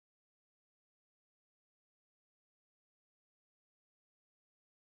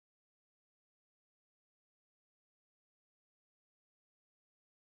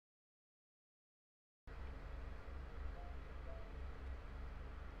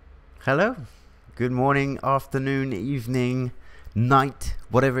Hello, good morning, afternoon, evening, night,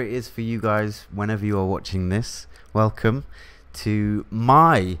 whatever it is for you guys, whenever you are watching this. Welcome to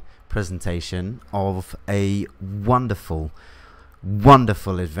my presentation of a wonderful,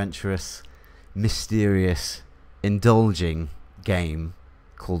 adventurous, mysterious, indulging game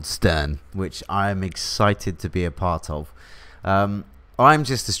called Stern, which I am excited to be a part of. I'm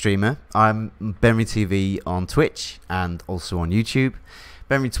just a streamer. I'm BenryTV on Twitch and also on YouTube.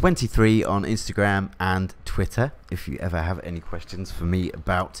 BenryTV on Instagram and Twitter, if you ever have any questions for me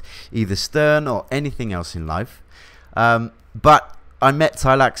about either Stern or anything else in life. But I met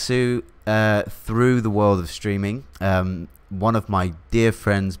Tylaxu through the world of streaming. One of my dear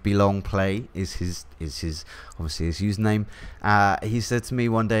friends, Belong Play, is his obviously his username. He said to me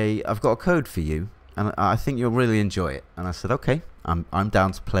one day, "I've got a code for you, and I think you'll really enjoy it." And I said, "Okay, I'm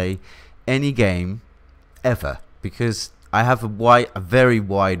down to play any game ever, because I have a very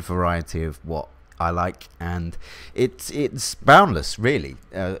wide variety of what I like, and it's boundless, really.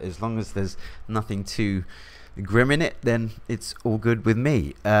 As long as there's nothing too grim in it, then it's all good with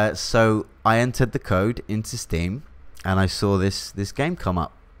me." So I entered the code into Steam, and I saw this game come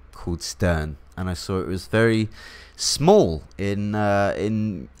up called Stern, and I saw it was very small in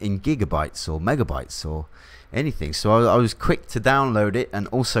gigabytes or megabytes or anything. So I was quick to download it and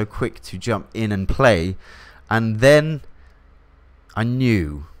also quick to jump in and play, and then I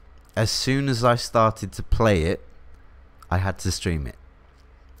knew as soon as I started to play it, I had to stream it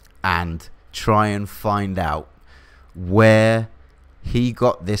and try and find out where he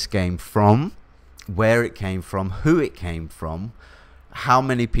got this game from, where it came from, who it came from, how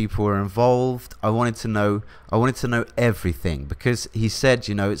many people were involved. I wanted to know everything, because he said,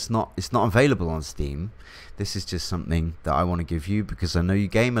 you know, it's not available on Steam. This is just something that I want to give you, because I know you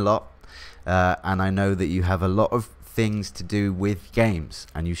game a lot, and I know that you have a lot of things to do with games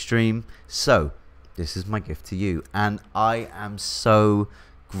and you stream, so this is my gift to you, and I am so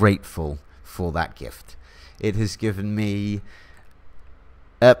grateful for that gift. It has given me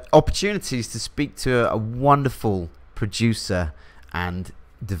opportunities to speak to a wonderful producer and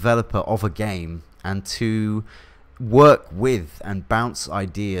developer of a game, and to work with and bounce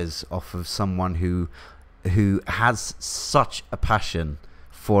ideas off of someone who has such a passion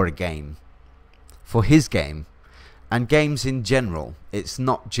for a game, for his game, and games in general. It's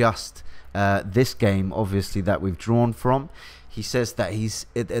not just this game, obviously, that we've drawn from. He says that he's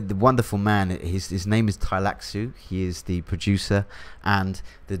the wonderful man. His name is Tylaxu. He is the producer and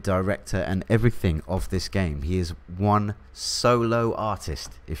the director and everything of this game. He is one solo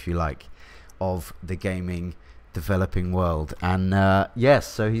artist, if you like, of the gaming developing world. And yes,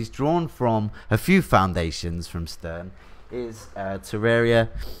 so he's drawn from a few foundations from Stern. Is Terraria,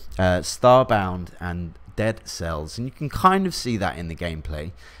 Starbound, and Dead Cells, and you can kind of see that in the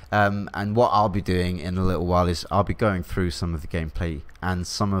gameplay. And what I'll be doing in a little while is I'll be going through some of the gameplay and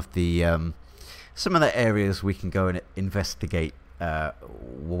some of the areas we can go and investigate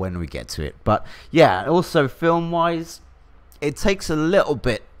when we get to it. But yeah, also film wise, it takes a little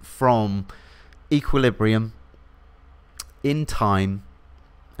bit from Equilibrium, In Time,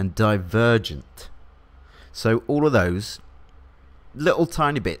 and Divergent. So all of those little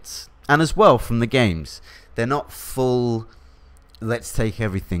tiny bits, and as well from the games, they're not full let's take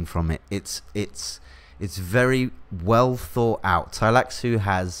everything from it. It's very well thought out. Tylaxu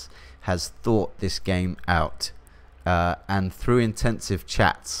has thought this game out, and through intensive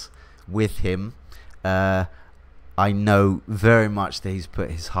chats with him, I know very much that he's put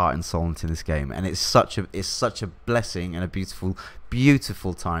his heart and soul into this game, and it's such a blessing and a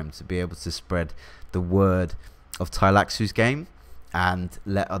beautiful time to be able to spread the word of Tylaxu's game and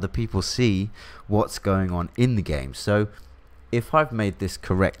let other people see what's going on in the game. So if I've made this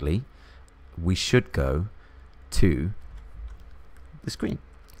correctly, we should go to the screen.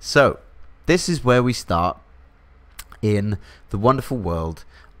 So this is where we start in the wonderful world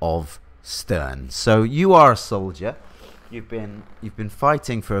of Stern. So you are a soldier. You've been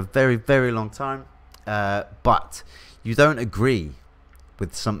fighting for a very long time, but you don't agree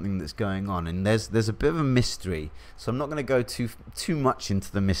with something that's going on, and there's a bit of a mystery. So I'm not going to go too much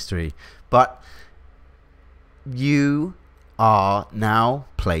into the mystery, but you are now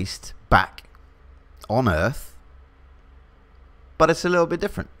placed back on Earth, but it's a little bit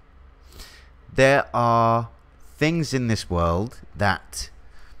different. There are things in this world that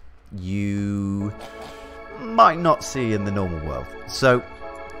you might not see in the normal world. So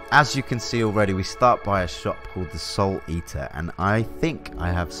as you can see already, we start by a shop called the Soul Eater, and I think I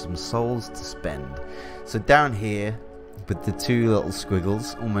have some souls to spend. So down here with the two little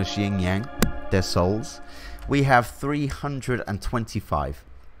squiggles, almost yin yang, they're souls. We have 325.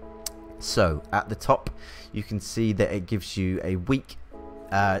 So at the top you can see that it gives you a weak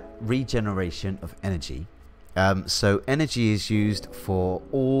regeneration of energy. So energy is used for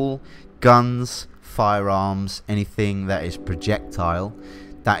all guns, firearms, anything that is projectile.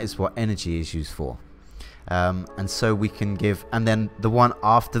 That is what energy is used for. And so we can give, and then the one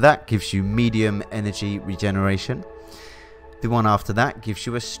after that gives you medium energy regeneration. The one after that gives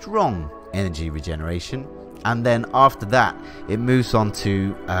you a strong energy regeneration, and then after that it moves on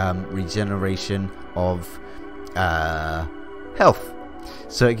to regeneration of health.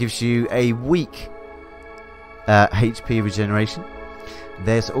 So it gives you a weak HP regeneration.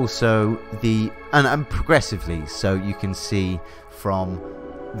 There's also the and progressively, so you can see from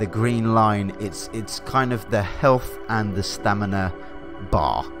the green line, it's kind of the health and the stamina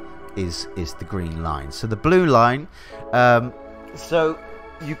bar is the green line. So the blue line, so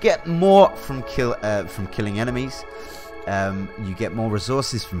you get more from killing enemies. You get more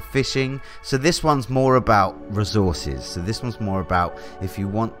resources from fishing. So this one's more about resources. So this one's more about if you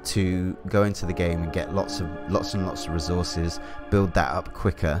want to go into the game and get lots and lots of resources, build that up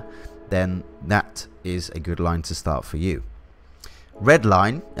quicker, then that is a good line to start for you. Red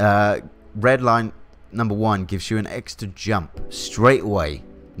line number 1 gives you an extra jump straight away.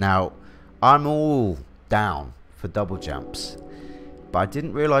 Now I'm all down for double jumps, but I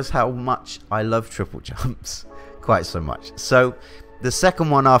didn't realize how much I love triple jumps quite so much. So the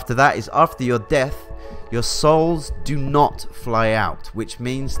second one after that is after your death, your souls do not fly out, which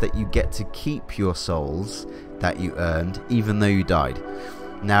means that you get to keep your souls that you earned even though you died.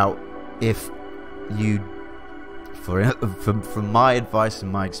 Now if you, from my advice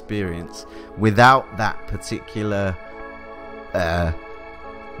and my experience, without that particular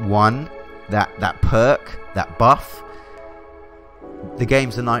one, that perk, that buff, the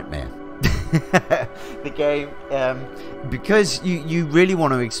game's a nightmare. The game, because you really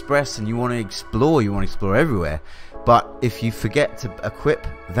want to express and you want to explore everywhere, but if you forget to equip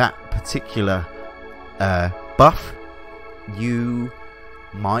that particular buff, you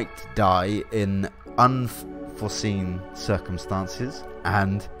might die in unforeseen circumstances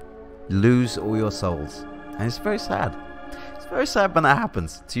and lose all your souls, and it's very sad. It's very sad when that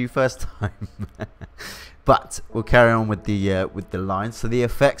happens to you first time. But we'll carry on with the lines. So the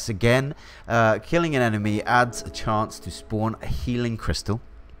effects again, killing an enemy adds a chance to spawn a healing crystal.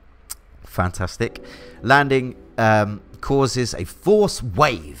 Fantastic. Landing causes a force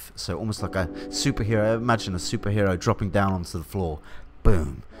wave, so almost like a superhero. Imagine a superhero dropping down onto the floor,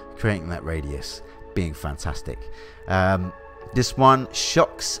 boom, creating that radius, being fantastic. This one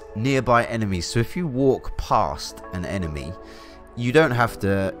shocks nearby enemies, so if you walk past an enemy, you don't have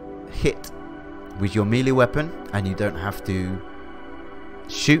to hit with your melee weapon, and you don't have to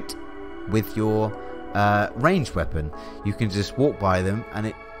shoot with your ranged weapon. You can just walk by them and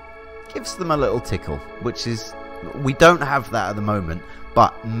it gives them a little tickle, which is, we don't have that at the moment,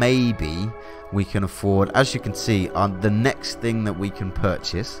 but maybe we can afford. As you can see, the next thing that we can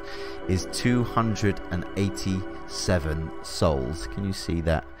purchase is 287 souls. Can you see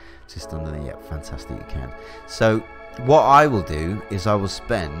that just under there? Yeah, fantastic, you can. So what I will do is I will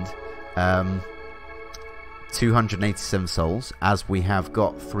spend 287 souls, as we have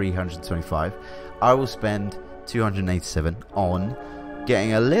got 325. I will spend 287 on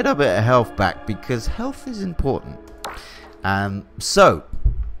getting a little bit of health back, because health is important. So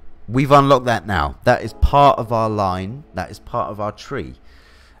we've unlocked that now. That is part of our line, that is part of our tree.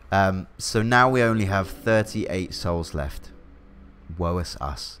 So now we only have 38 souls left. Woe is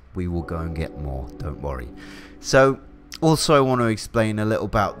us, we will go and get more, don't worry. So also I want to explain a little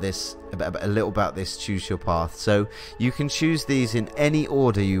about this, choose your path. So you can choose these in any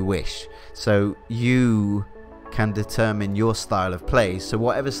order you wish, so you can determine your style of play. So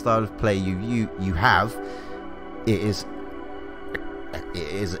whatever style of play you have, it is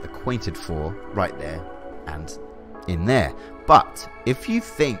acquainted for right there and in there. But if you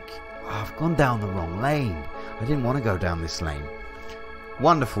think, oh, I've gone down the wrong lane, I didn't want to go down this lane,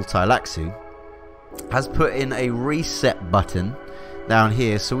 wonderful Tylaxu has put in a reset button down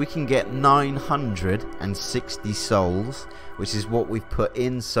here, so we can get 960 souls, which is what we've put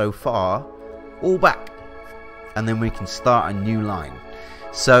in so far, all back, and then we can start a new line.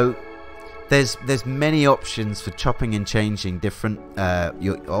 So there's many options for chopping and changing different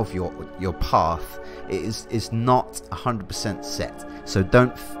your path. It is not 100% set, so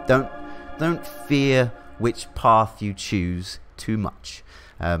don't fear which path you choose too much.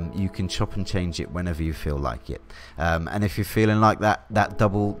 You can chop and change it whenever you feel like it, and if you're feeling like that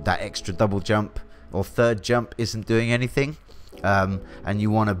extra double jump or third jump isn't doing anything, and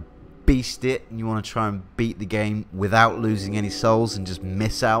you want a beast it and you want to try and beat the game without losing any souls and just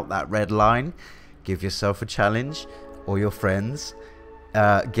miss out that red line, give yourself a challenge, or your friends.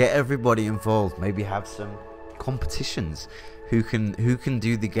 Get everybody involved. Maybe have some competitions. Who can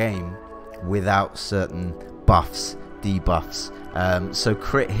do the game without certain buffs, debuffs. So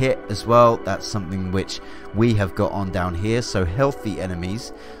crit hit as well, that's something which we have got on down here. So healthy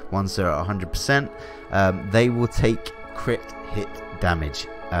enemies, ones that are 100%, they will take crit hit damage.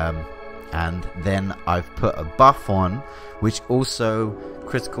 And then I've put a buff on which also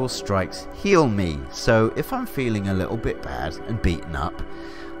critical strikes heal me. So if I'm feeling a little bit bad and beaten up,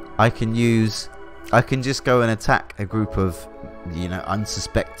 I can just go and attack a group of, you know,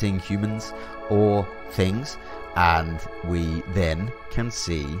 unsuspecting humans or things, and we then can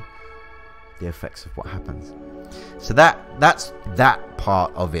see the effects of what happens. So that's that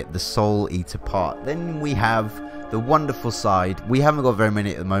part of it, the soul eater part. Then we have the wonderful side. We haven't got very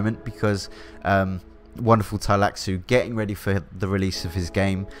many at the moment because wonderful Talaxu, getting ready for the release of his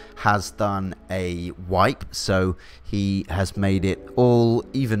game, has done a wipe, so he has made it all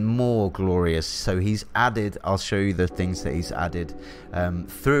even more glorious. So he's added, I'll show you the things that he's added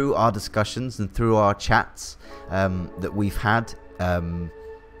through our discussions and through our chats that we've had.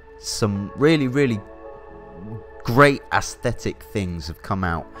 Some really great aesthetic things have come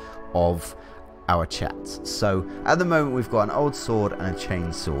out of our chats. So at the moment we've got an old sword and a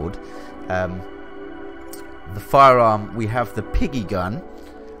chain sword. The firearm, we have the piggy gun,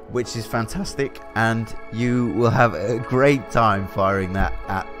 which is fantastic, and you will have a great time firing that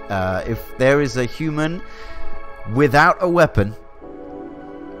at if there is a human without a weapon,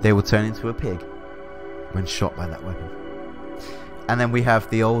 they will turn into a pig when shot by that weapon. And then we have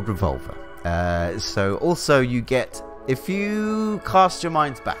the old revolver. So also you get, if you cast your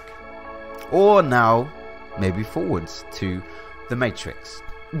minds back, or now maybe forwards to the Matrix.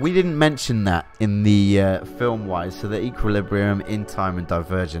 We didn't mention that in the film-wise, so the equilibrium, in time, and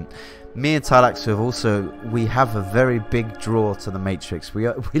divergent. Me and Tylax have also, we have a very big draw to the Matrix. We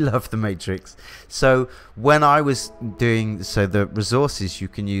love the Matrix. So when I was doing, so the resources you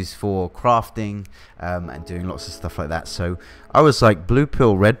can use for crafting and doing lots of stuff like that. So I was like, blue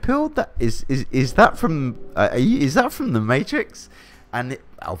pill, red pill. That is that from the Matrix? And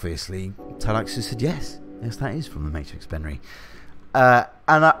obviously Tylax said yes, that is from the Matrix, Benry.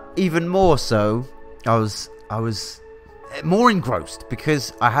 And even more so, I was more engrossed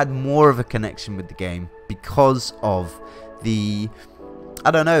because I had more of a connection with the game because of the,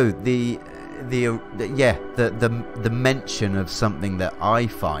 I don't know, the mention of something that I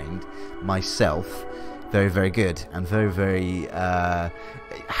find myself very good and very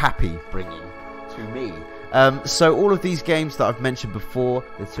happy bringing to me. So all of these games that I've mentioned before,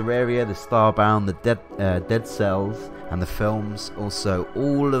 the Terraria, the Starbound, the Dead Cells, and the films also,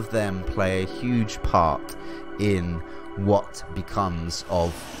 all of them play a huge part in what becomes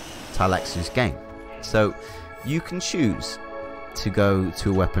of Talaxu's game. So you can choose to go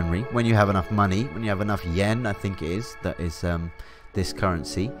to weaponry when you have enough money, when you have enough yen, I think it is, that is this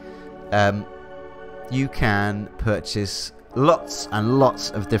currency. You can purchase lots and lots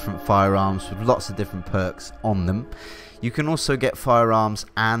of different firearms with lots of different perks on them. You can also get firearms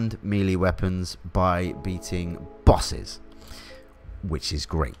and melee weapons by beating bosses, which is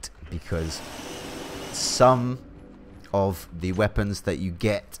great because some of the weapons that you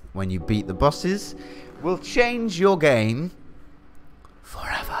get when you beat the bosses will change your game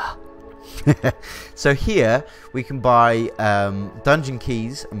forever. So here we can buy dungeon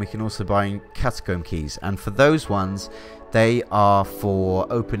keys, and we can also buy catacomb keys, and for those ones they are for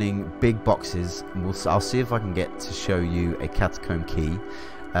opening big boxes. I'll see if I can get to show you a catacomb key.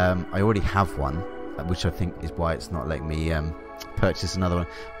 I already have one, which I think is why it's not letting me purchase another one.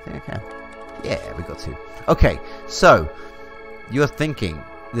 I think I can. Yeah, we got two. Okay, so you're thinking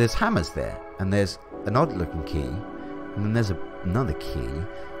there's hammers there, and there's an odd looking key, and then there's another key.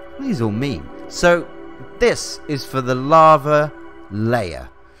 What do these all mean? So this is for the lava layer.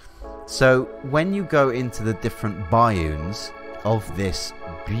 So when you go into the different biomes of this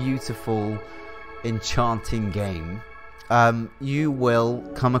beautiful, enchanting game, you will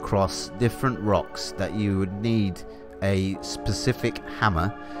come across different rocks that you would need a specific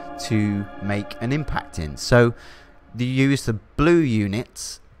hammer to make an impact in. So you use the blue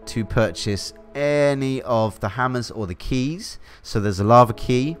units to purchase any of the hammers or the keys. So there's a lava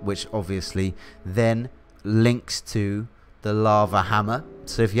key, which obviously then links to the lava hammer.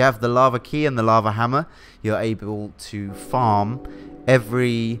 So if you have the lava key and the lava hammer, you're able to farm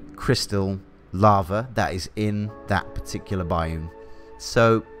every crystal lava that is in that particular biome.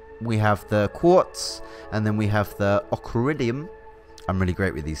 So we have the quartz, and then we have the ochiridium, I'm really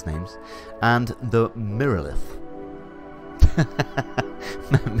great with these names. And the Mirrorlith.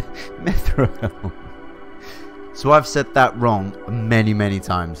 Mithril. So I've said that wrong many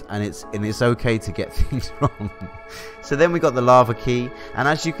times, and it's okay to get things wrong. So then we got the lava key, and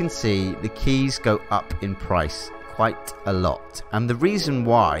as you can see, the keys go up in price quite a lot. And the reason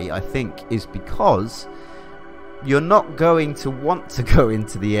why, I think, is because you're not going to want to go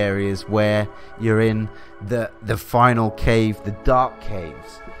into the areas where you're in the final cave, the dark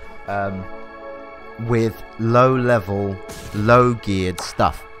caves, with low level, low geared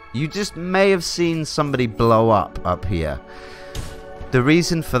stuff. You just may have seen somebody blow up here. The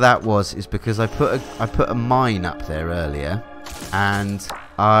reason for that is because I put a mine up there earlier, and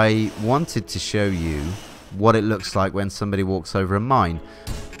I wanted to show you what it looks like when somebody walks over a mine.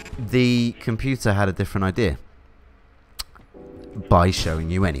 The computer had a different idea by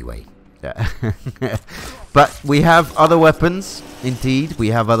showing you anyway. But we have other weapons. Indeed, we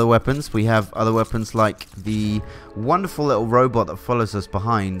have other weapons. We have other weapons like the wonderful little robot that follows us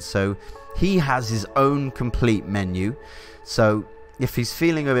behind. So he has his own complete menu. So if he's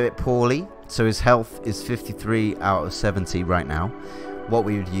feeling a bit poorly, so his health is 53 out of 70 right now, what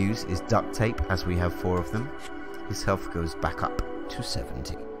we would use is duct tape, as we have 4 of them. His health goes back up to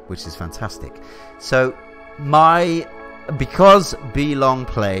 70, which is fantastic. So because Belong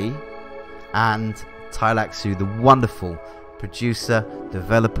Play and Tylaxu, the wonderful producer,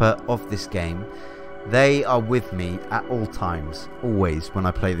 developer of this game, they are with me at all times, always, when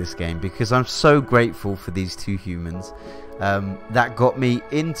I play this game, because I'm so grateful for these 2 humans that got me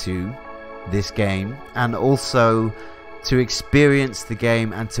into this game, and also to experience the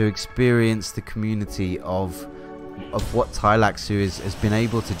game and to experience the community of what Tylaxu has been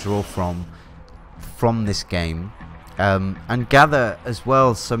able to draw from this game. And gather as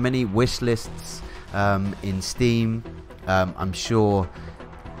well so many wish lists in Steam. I'm sure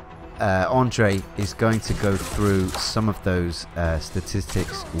Andre is going to go through some of those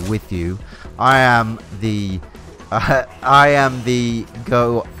statistics with you. I am the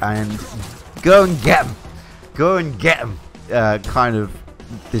go and get 'em kind of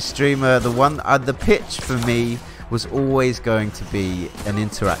the streamer. The one the pitch for me was always going to be an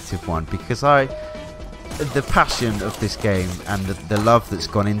interactive one, because the passion of this game and the love that's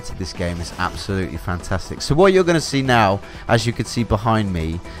gone into this game is absolutely fantastic. So what you're going to see now, as you can see behind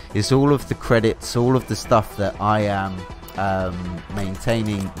me, is all of the credits, all of the stuff that I am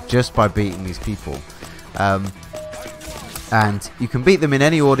maintaining just by beating these people. And you can beat them in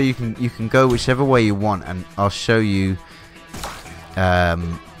any order. You can go whichever way you want, and I'll show you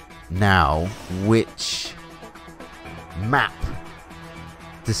now which map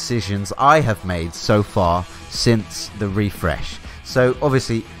decisions I have made so far since the refresh. So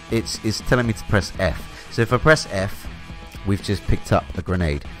obviously it's telling me to press F. So if I press F, we've just picked up a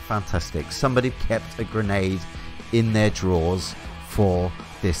grenade. Fantastic. Somebody kept a grenade in their drawers for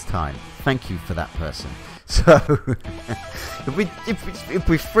this time. Thank you for that person. So if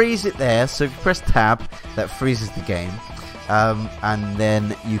we freeze it there, so if you press tab, that freezes the game. And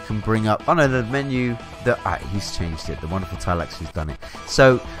then you can bring up, oh no, the menu, he's changed it, the wonderful Tylax who's done it.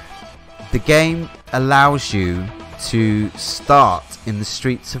 So the game allows you to start in the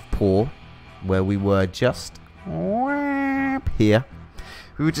streets of Poor, where we were just here.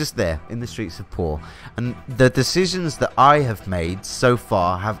 We were just there in the streets of Poor, and the decisions that I have made so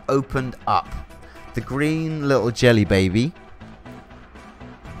far have opened up. The green little jelly baby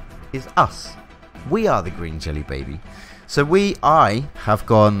is us. We are the green jelly baby. So I have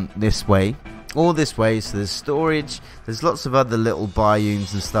gone this way, all this way. So there's storage, there's lots of other little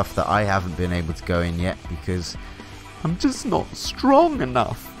biomes and stuff that I haven't been able to go in yet, because I'm just not strong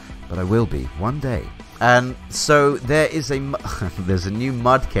enough. But I will be one day. And so there is there's a new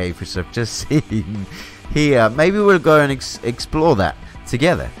mud cave which I've just seen here. Maybe we'll go and explore that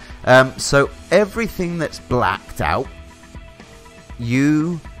together. So everything that's blacked out,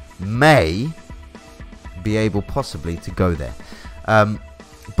 you may be able possibly to go there,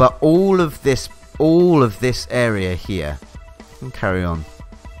 but all of this area here, can carry on.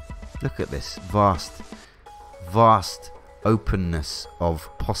 Look at this vast openness of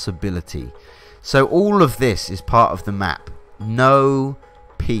possibility. So all of this is part of the map. No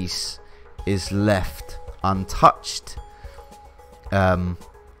piece is left untouched. And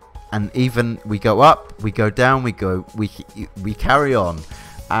even we go up, we go down, we carry on.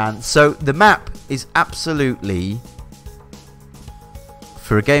 And so the map is absolutely,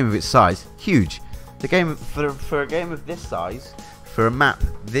 for a game of its size, huge. The game for a game of this size, for a map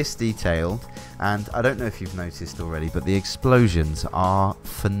this detailed, and I don't know if you've noticed already, but the explosions are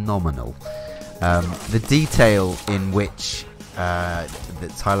phenomenal. The detail in which that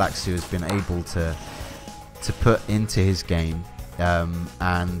Tylaxu has been able to put into his game,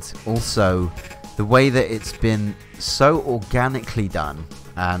 and also the way that it's been so organically done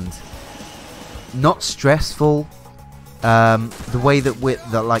and not stressful. The way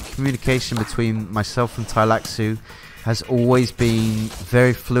that like communication between myself and Tylaxu has always been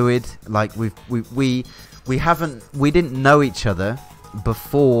very fluid. Like we didn't know each other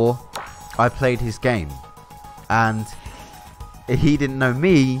before I played his game, and he didn't know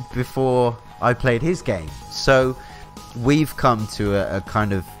me before I played his game. So we've come to a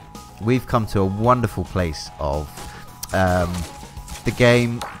wonderful place of the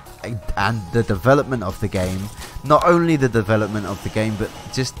game and the development of the game. Not only the development of the game, but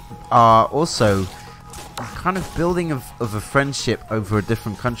just also kind of building of a friendship over a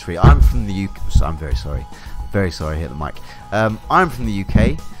different country. I'm from the UK, so I'm very sorry, hit the mic. I'm from the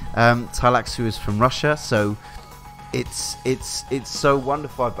UK. Tylaxu is from Russia, so it's so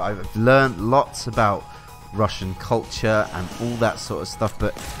wonderful. I've learned lots about Russian culture and all that sort of stuff,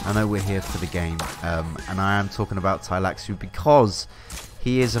 but I know we're here for the game, and I am talking about Tylaxu because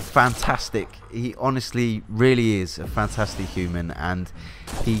he is he honestly really is a fantastic human, and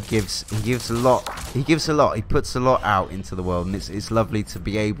he gives a lot, he puts a lot out into the world, and it's lovely to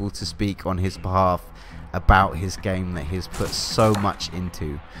be able to speak on his behalf about his game that he's put so much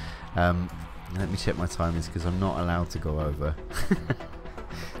into. Let me check my timings because I'm not allowed to go over.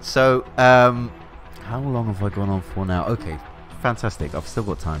 So how long have I gone on for now? Okay, fantastic. I've still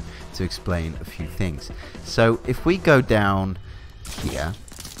got time to explain a few things. So if we go down here,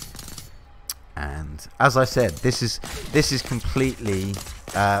 and as I said, this is completely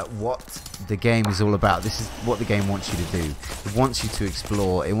what the game is all about. This is what the game wants you to do. It wants you to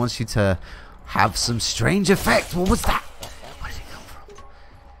explore. It wants you to have some strange effect. What was that? Where did it come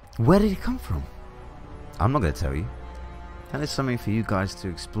from? Where did it come from? I'm not going to tell you. That is something for you guys to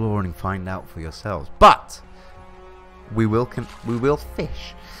explore and find out for yourselves. But we will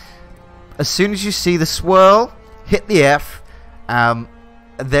fish. As soon as you see the swirl, hit the F.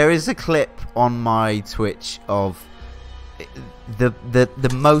 There is a clip on my Twitch of the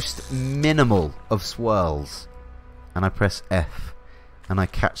most minimal of swirls, and I press F and I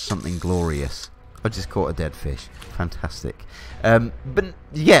catch something glorious. I just caught a dead fish. Fantastic. But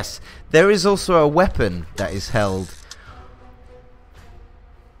yes, there is also a weapon that is held.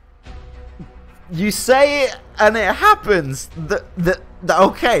 You say it and it happens.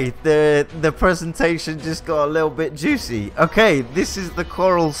 Okay, the presentation just got a little bit juicy. Okay, this is the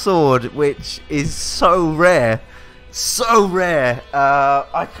coral sword, which is so rare. So rare.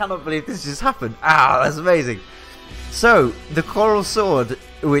 I cannot believe this just happened. That's amazing. So, the coral sword,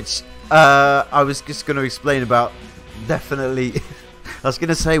 which I was just going to explain about, definitely... I was going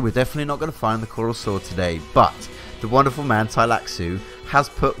to say, we're definitely not going to find the coral sword today, but the wonderful man, Tylaxu, has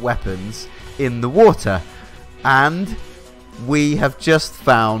put weapons in the water, and we have just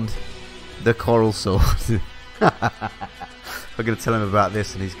found the coral sword. I'm going to tell him about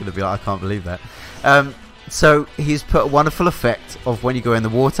this, and he's going to be like, I can't believe that. So he's put a wonderful effect of when you go in the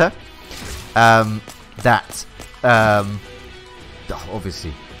water,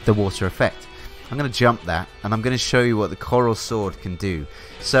 obviously the water effect. I'm going to jump that, and I'm going to show you what the coral sword can do.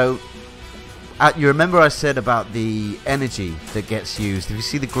 So you remember I said about the energy that gets used. If you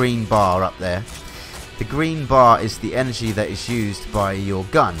see the green bar up there, the green bar is the energy that is used by your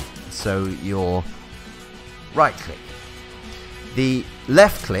gun. So your right click. The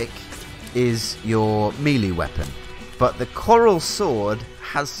left click is your melee weapon. But the coral sword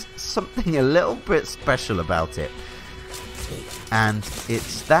has something a little bit special about it. And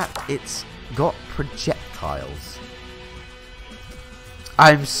it's that it's got projectiles.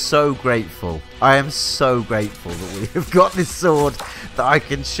 I'm so grateful. I am so grateful that we have got this sword that I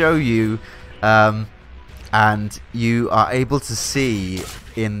can show you, and you are able to see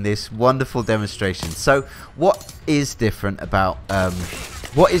in this wonderful demonstration. So, what is different about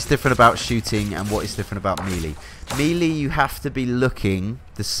shooting, and what is different about melee? Melee, you have to be looking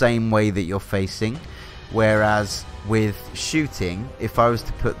the same way that you're facing, whereas with shooting, if I was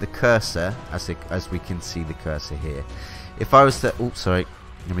to put the cursor, as we can see the cursor here. If I was to... Oops, sorry.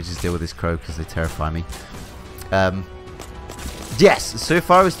 Let me just deal with this crow because they terrify me. Yes, so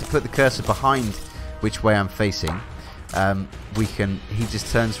if I was to put the cursor behind which way I'm facing, he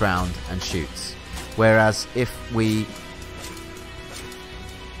just turns round and shoots. Whereas if we...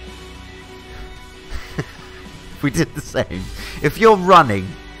 if we did the same. If you're running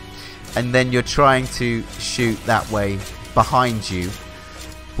and then you're trying to shoot that way behind you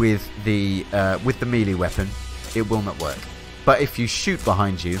with the melee weapon, it will not work. But if you shoot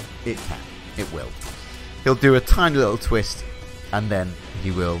behind you, it can. It will. He'll do a tiny little twist and then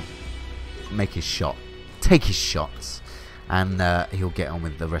he will make his shot, take his shots, and he'll get on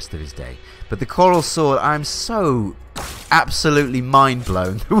with the rest of his day. But the coral sword, I'm so absolutely mind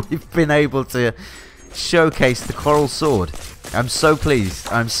blown that we've been able to showcase the coral sword. I'm so pleased.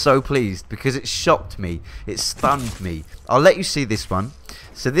 I'm so pleased because it shocked me. It stunned me. I'll let you see this one.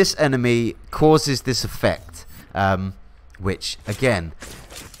 So this enemy causes this effect, which again,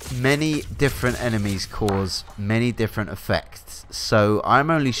 many different enemies cause many different effects. So I'm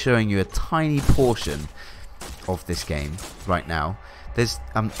only showing you a tiny portion of this game right now. There's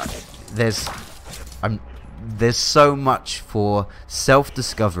so much for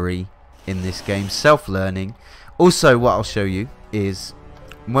self-discovery in this game, self-learning. Also, what I'll show you is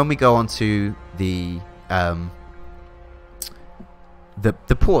when we go onto the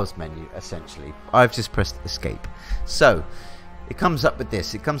pause menu. Essentially, I've just pressed escape, so it comes up with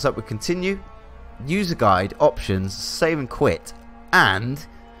this. It comes up with continue, user guide, options, save and quit, and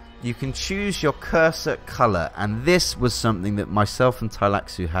you can choose your cursor color. And this was something that myself and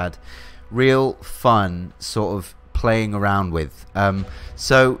Tylaxu had real fun sort of playing around with.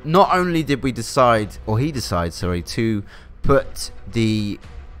 So not only did we decide, or he decided, sorry, to put the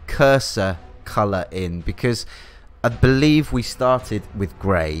cursor color in, because I believe we started with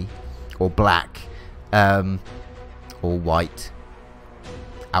grey or black or white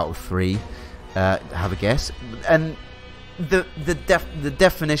out of 3. Have a guess. And the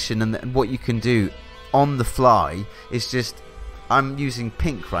definition and what you can do on the fly is just, I'm using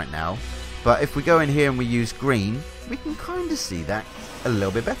pink right now, but if we go in here and we use green, we can kind of see that a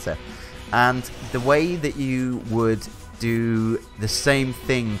little bit better. And the way that you would do the same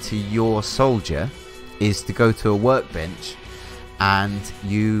thing to your soldier is to go to a workbench, and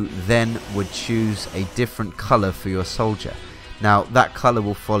you then would choose a different color for your soldier. Now that color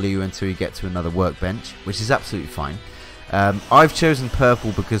will follow you until you get to another workbench, which is absolutely fine. I've chosen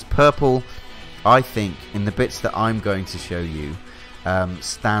purple because purple, I think, in the bits that I'm going to show you,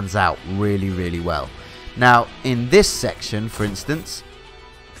 stands out really, really well. Now in this section, for instance,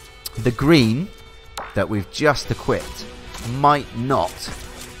 the green that we've just equipped might not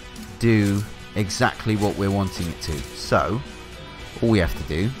do exactly what we're wanting it to. So all we have to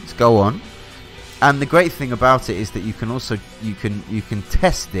do is go on, and the great thing about it is that you can also you can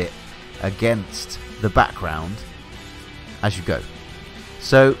test it against the background as you go.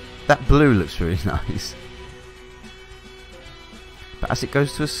 So that blue looks really nice, but as it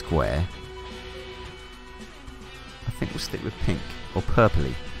goes to a square, I think we'll stick with pink or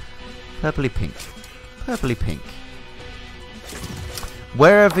purpley pink.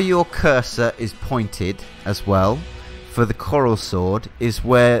 Wherever your cursor is pointed as well for the coral sword is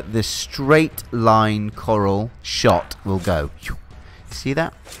where the straight line coral shot will go. You see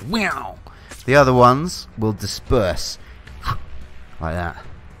that? The other ones will disperse like that,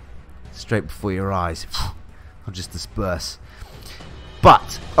 straight before your eyes. I'll just disperse.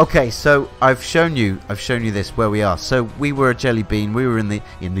 But okay, so I've shown you this where we are. So we were a jelly bean. We were in the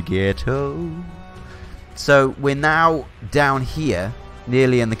ghetto. So we're now down here,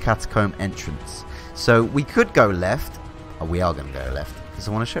 nearly in the catacomb entrance. So we could go left. Oh, we are going to go left because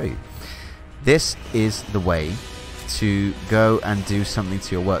I want to show you. This is the way to go and do something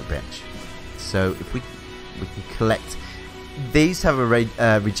to your workbench. So if we can collect. These have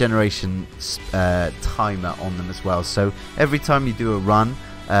a regeneration timer on them as well. So every time you do a run,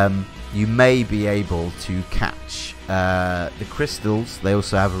 you may be able to catch the crystals. They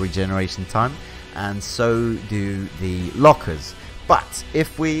also have a regeneration time, and so do the lockers. But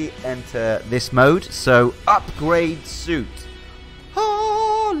if we enter this mode, so upgrade suit,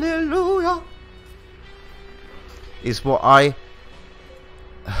 hallelujah, is what I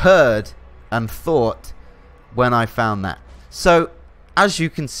heard and thought when I found that. So as you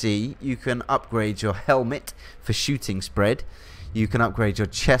can see, you can upgrade your helmet for shooting spread. You can upgrade your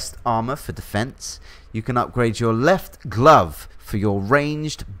chest armor for defense. You can upgrade your left glove for your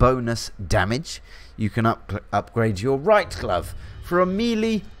ranged bonus damage. You can upgrade your right glove for a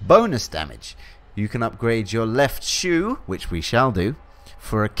melee bonus damage. You can upgrade your left shoe, which we shall do,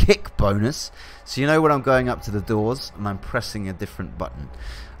 for a kick bonus. So you know when I'm going up to the doors and I'm pressing a different button.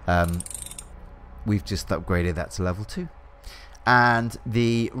 We've just upgraded that to level 2. And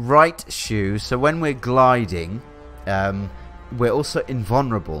the right shoe, so when we're gliding, we're also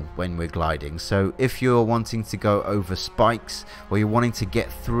invulnerable when we're gliding. So if you're wanting to go over spikes, or you're wanting to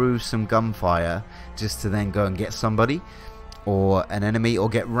get through some gunfire just to then go and get somebody or an enemy, or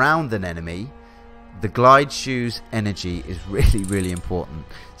get round an enemy, the glide shoe's energy is really, really important.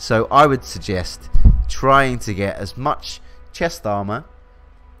 So I would suggest trying to get as much chest armor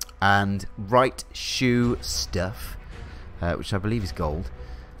and right shoe stuff which I believe is gold,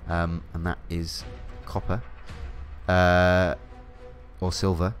 and that is copper or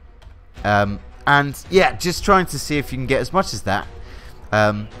silver. And yeah, just trying to see if you can get as much as that.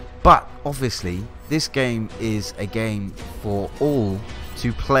 But obviously, this game is a game for all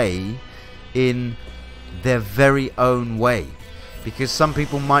to play in their very own way. Because some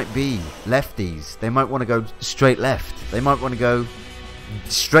people might be lefties. They might want to go straight left. They might want to go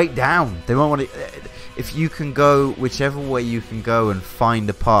straight down. They might want to... If you can go whichever way you can go and find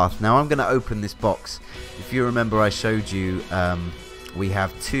a path. Now I'm going to open this box. If you remember, I showed you we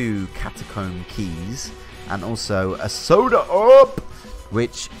have 2 catacomb keys and also a soda up,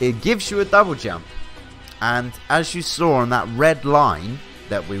 which it gives you a double jump. And as you saw on that red line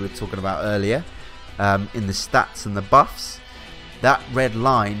that we were talking about earlier, in the stats and the buffs, that red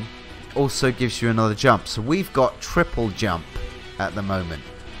line also gives you another jump. So we've got triple jump at the moment,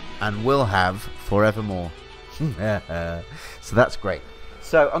 and we'll have forevermore. So that's great.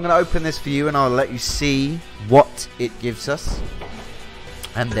 So I'm going to open this for you, and I'll let you see what it gives us,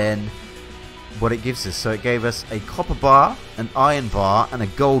 and then what it gives us. So it gave us a copper bar, an iron bar, and a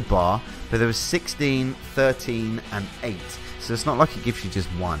gold bar, but there was 16, 13, and 8. So it's not like it gives you just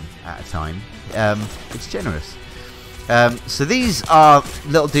one at a time. It's generous. So these are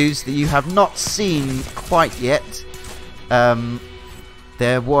little dudes that you have not seen quite yet.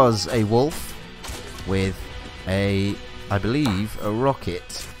 There was a wolf with I believe, a rocket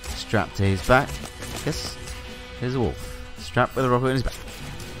strapped to his back. Yes, there's a wolf strapped with a rocket on his back,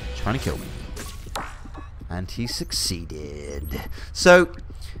 trying to kill me. And he succeeded. So,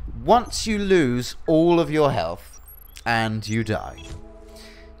 once you lose all of your health and you die,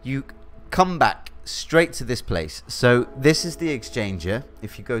 you come back straight to this place. So this is the exchanger.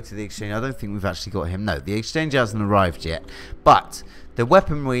 If you go to the exchange, I don't think we've actually got him. No, the exchange hasn't arrived yet. But the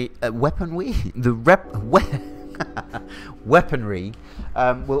weaponry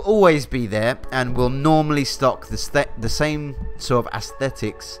will always be there, and will normally stock the same sort of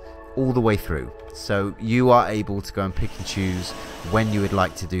aesthetics all the way through. So you are able to go and pick and choose when you would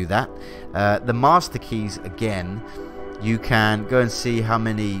like to do that. The master keys, again, you can go and see how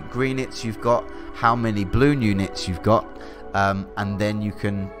many green units you've got, how many blue units you've got, and then you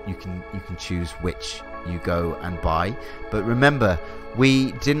can choose which you go and buy. But remember,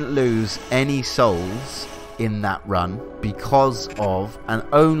 we didn't lose any souls in that run because of, and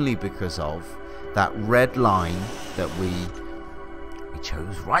only because of, that red line that we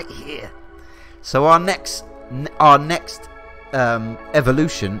chose right here. So our next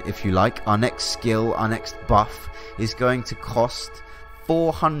evolution, if you like, our next skill, our next buff, is going to cost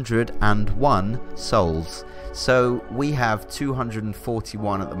 401 souls. So we have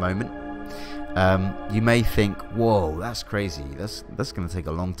 241 at the moment. You may think, whoa, that's crazy. That's going to take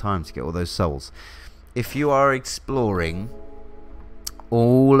a long time to get all those souls. If you are exploring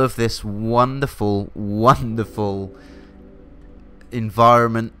all of this wonderful, wonderful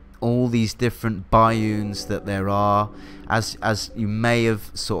environment, all these different biomes that there are, as you may have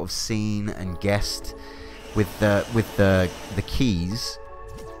sort of seen and guessed with the keys,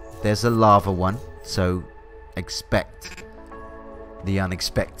 there's a lava one, so expect the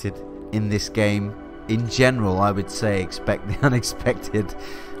unexpected in this game. In general, I would say expect the unexpected,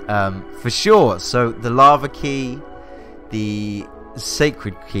 for sure. So the lava key, the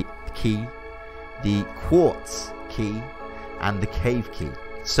sacred key, the quartz key, and the cave key.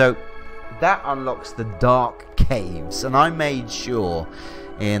 So that unlocks the dark caves, and I made sure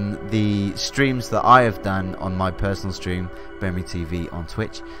in the streams that I have done on my personal stream, BenryTV, on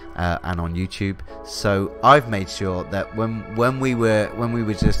Twitch and on YouTube. So I've made sure that when we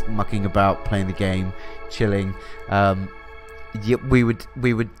were just mucking about, playing the game, chilling, we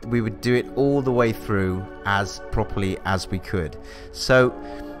would do it all the way through as properly as we could. So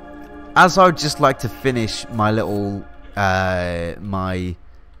as I would just like to finish my little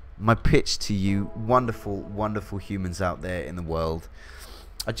my pitch to you wonderful, wonderful humans out there in the world,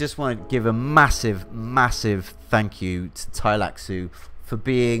 I just want to give a massive, massive thank you to Tylaxu for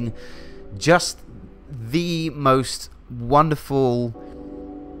being just the most wonderful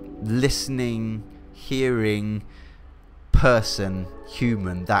listening, hearing person,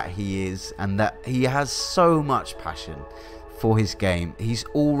 human that he is, and that he has so much passion for his game. He's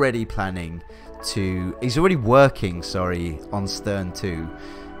already working, on Stern 2,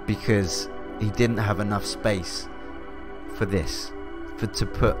 because he didn't have enough space for this, to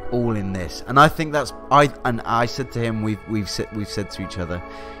put all in this. And I think that's, I said to him, we've said to each other,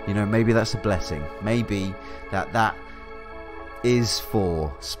 you know, maybe that's a blessing. Maybe that is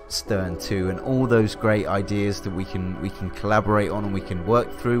for Stern 2 and all those great ideas that we can collaborate on and we can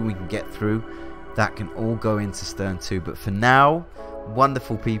work through, we can get through. that can all go into Stern 2. But for now,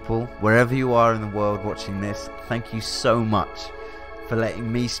 wonderful people, wherever you are in the world watching this, thank you so much for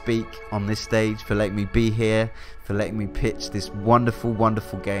letting me speak on this stage, for letting me be here, for letting me pitch this wonderful,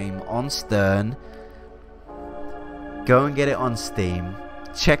 wonderful game on Stern. Go and get it on Steam.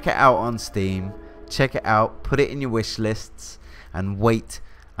 Check it out on Steam. Check it out, put it in your wish lists, and wait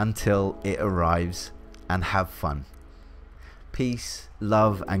until it arrives, and have fun. Peace,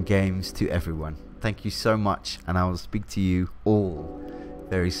 love, and games to everyone. Thank you so much, and I will speak to you all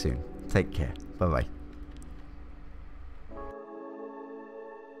very soon. Take care. Bye bye.